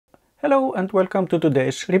Hello and welcome to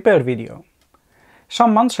today's repair video.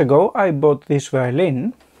 Some months ago I bought this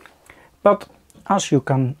violin, but as you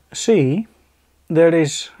can see there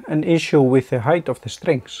is an issue with the height of the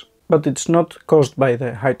strings. But it's not caused by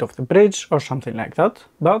the height of the bridge or something like that,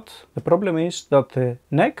 but the problem is that the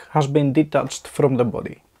neck has been detached from the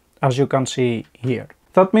body, as you can see here.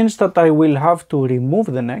 That means that I will have to remove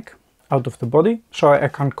the neck out of the body so I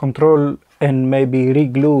can control and maybe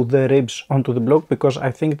re-glue the ribs onto the block, because I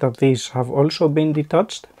think that these have also been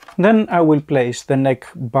detached. Then I will place the neck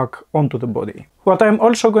back onto the body. What I'm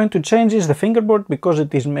also going to change is the fingerboard, because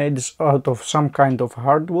it is made out of some kind of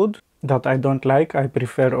hardwood that I don't like. I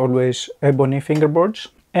prefer always ebony fingerboards.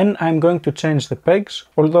 And I'm going to change the pegs.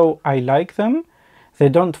 Although I like them, they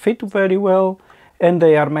don't fit very well, and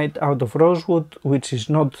they are made out of rosewood, which is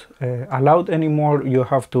not allowed anymore. You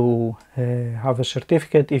have to have a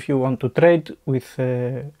certificate if you want to trade with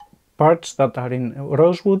parts that are in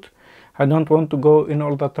rosewood. I don't want to go in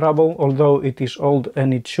all that trouble, although it is old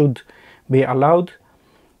and it should be allowed.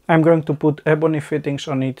 I'm going to put ebony fittings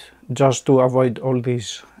on it just to avoid all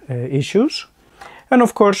these issues. And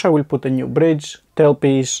of course I will put a new bridge,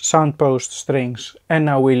 tailpiece, sound post, strings, and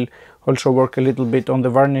I will also work a little bit on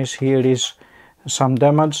the varnish. Here is some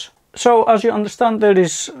damage. So as you understand, there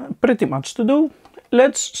is pretty much to do.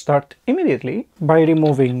 Let's start immediately by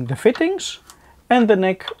removing the fittings and the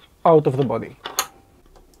neck out of the body.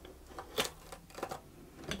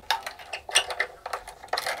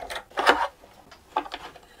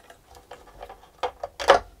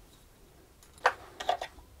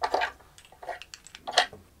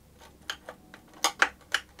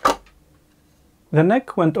 The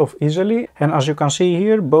neck went off easily, and as you can see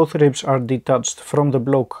here, both ribs are detached from the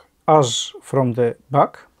block as from the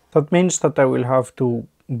back. That means that I will have to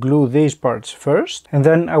glue these parts first, and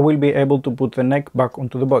then I will be able to put the neck back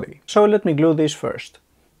onto the body. So let me glue this first.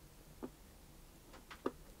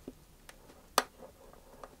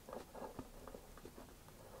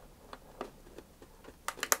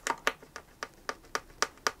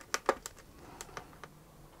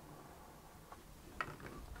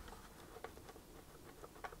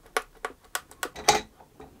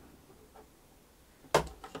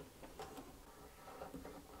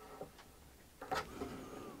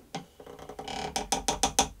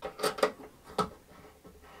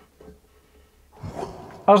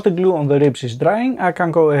 As the glue on the ribs is drying, I can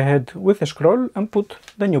go ahead with a scroll and put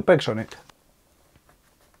the new pegs on it.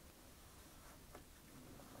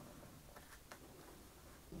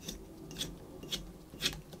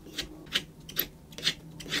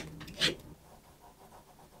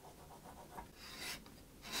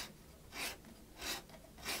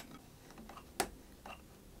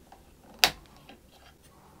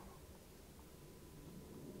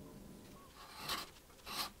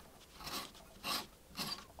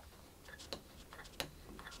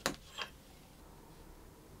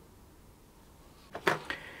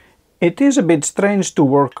 It is a bit strange to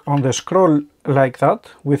work on the scroll like that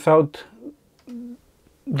without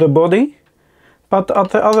the body, but at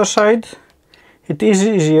the other side it is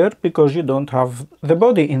easier because you don't have the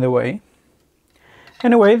body in the way.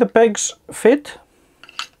 Anyway, the pegs fit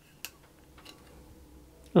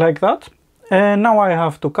like that, and now I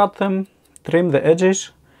have to cut them, trim the edges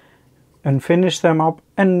and finish them up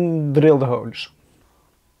and drill the holes.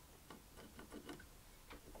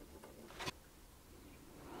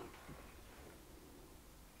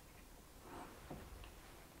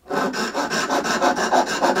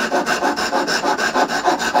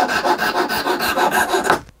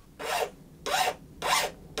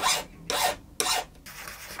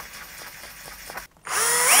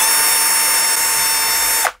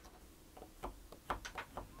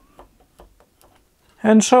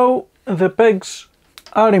 And so the pegs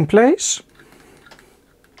are in place.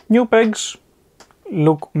 New pegs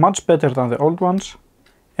look much better than the old ones,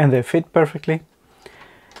 and they fit perfectly.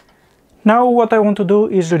 Now what I want to do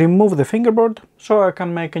is remove the fingerboard so I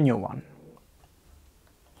can make a new one.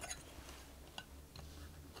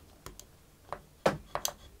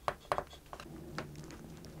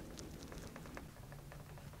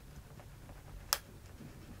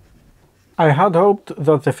 I had hoped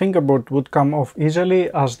that the fingerboard would come off easily,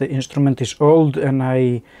 as the instrument is old and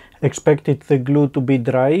I expected the glue to be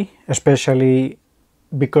dry, especially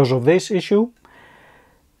because of this issue.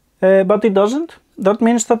 But it doesn't. That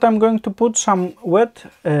means that I'm going to put some wet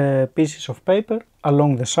pieces of paper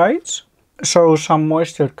along the sides, so some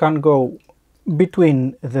moisture can go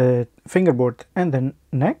between the fingerboard and the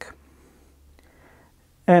neck.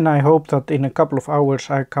 And I hope that in a couple of hours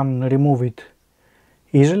I can remove it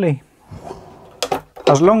easily.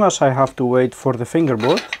 As long as I have to wait for the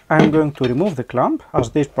fingerboard, I'm going to remove the clamp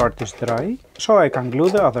as this part is dry, so I can glue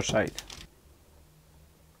the other side.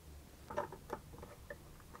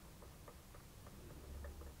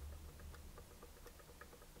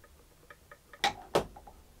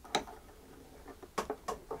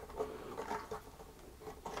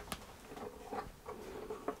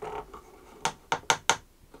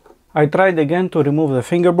 I tried again to remove the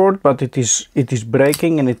fingerboard, but it is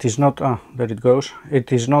breaking and it is not, there it goes,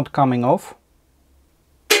 it is not coming off.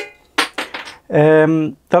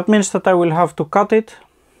 That means that I will have to cut it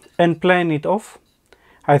and plane it off.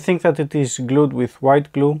 I think that it is glued with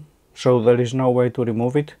white glue, so there is no way to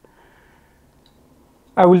remove it.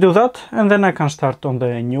 I will do that and then I can start on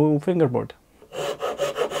the new fingerboard.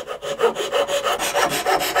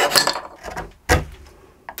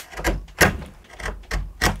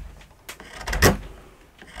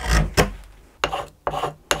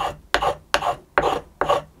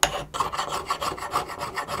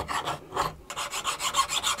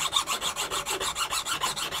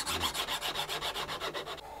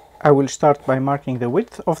 I will start by marking the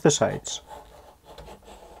width of the sides.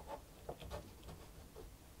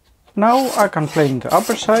 Now I can plane the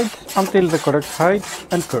upper side until the correct height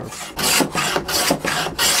and curve.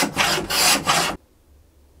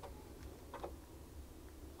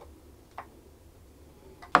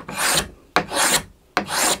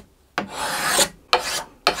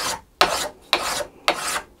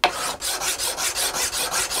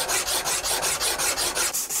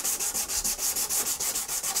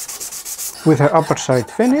 With the upper side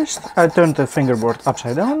finished, I turned the fingerboard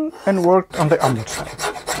upside down and worked on the underside.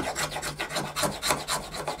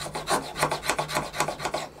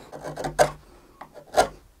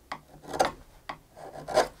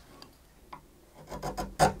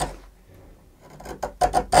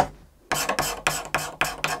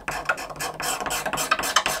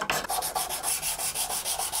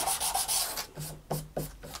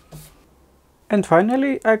 And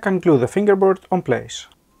finally, I can glue the fingerboard on place.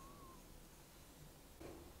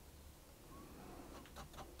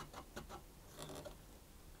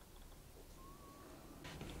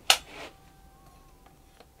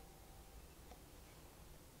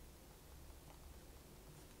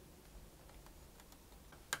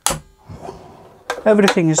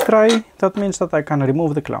 Everything is dry, that means that I can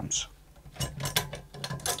remove the clamps.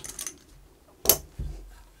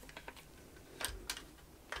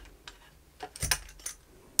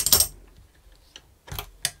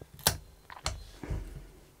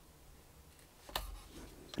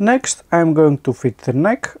 Next, I am going to fit the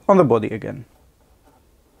neck on the body again.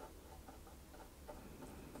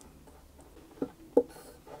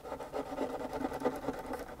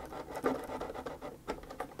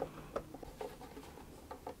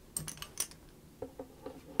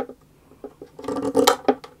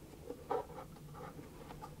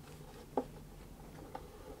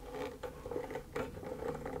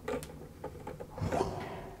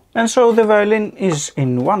 And so the violin is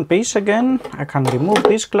in one piece again. I can remove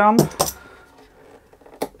this clamp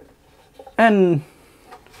and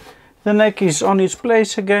the neck is on its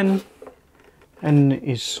place again and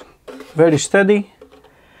is very steady.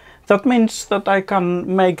 That means that I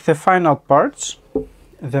can make the final parts,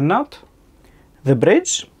 the nut, the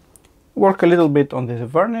bridge, work a little bit on the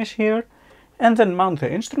varnish here and then mount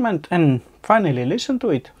the instrument and finally listen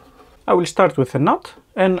to it. I will start with the nut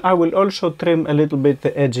and I will also trim a little bit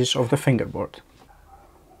the edges of the fingerboard.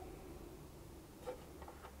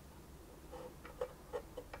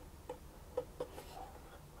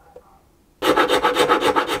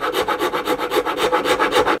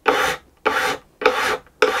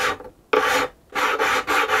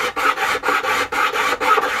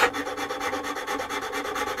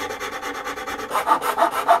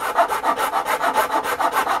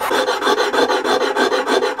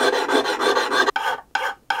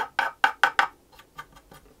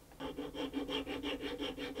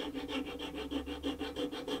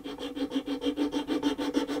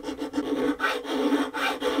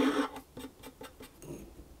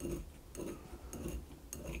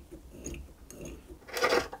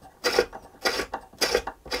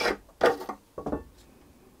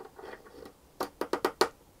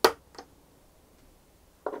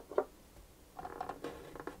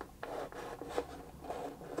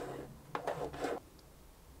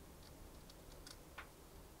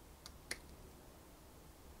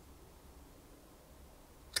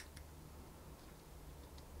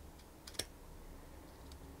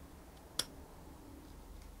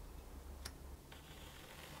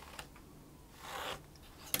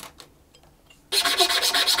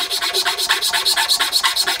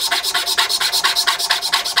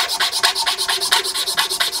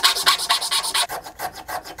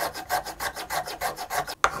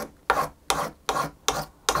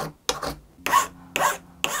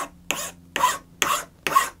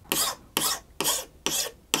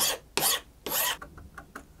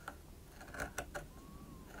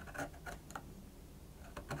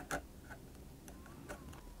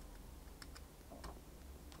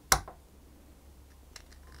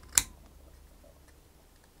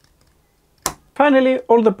 Finally,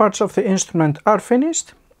 all the parts of the instrument are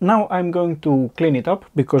finished. Now I'm going to clean it up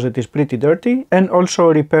because it is pretty dirty, and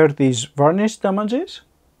also repair these varnish damages,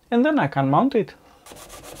 and then I can mount it.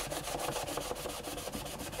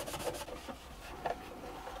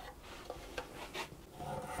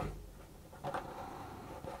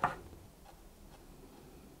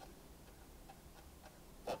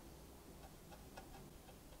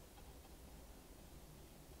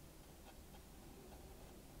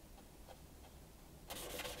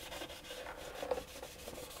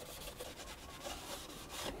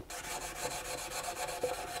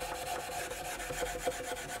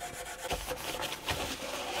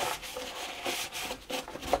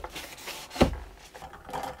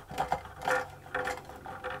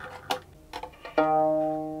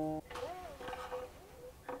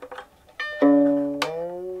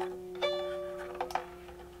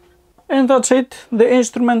 And that's it, the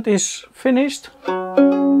instrument is finished.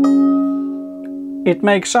 It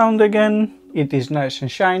makes sound again, it is nice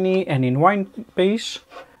and shiny and in one piece.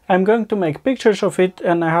 I'm going to make pictures of it,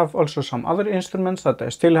 and I have also some other instruments that I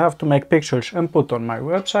still have to make pictures and put on my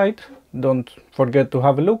website. Don't forget to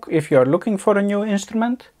have a look if you are looking for a new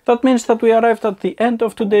instrument. That means that we arrived at the end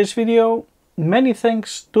of today's video. Many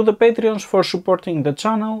thanks to the Patreons for supporting the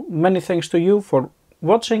channel. Many thanks to you for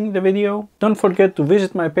watching the video. Don't forget to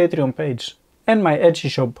visit my Patreon page and my Etsy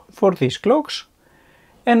shop for these cloaks.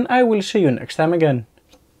 And I will see you next time again.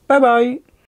 Bye bye!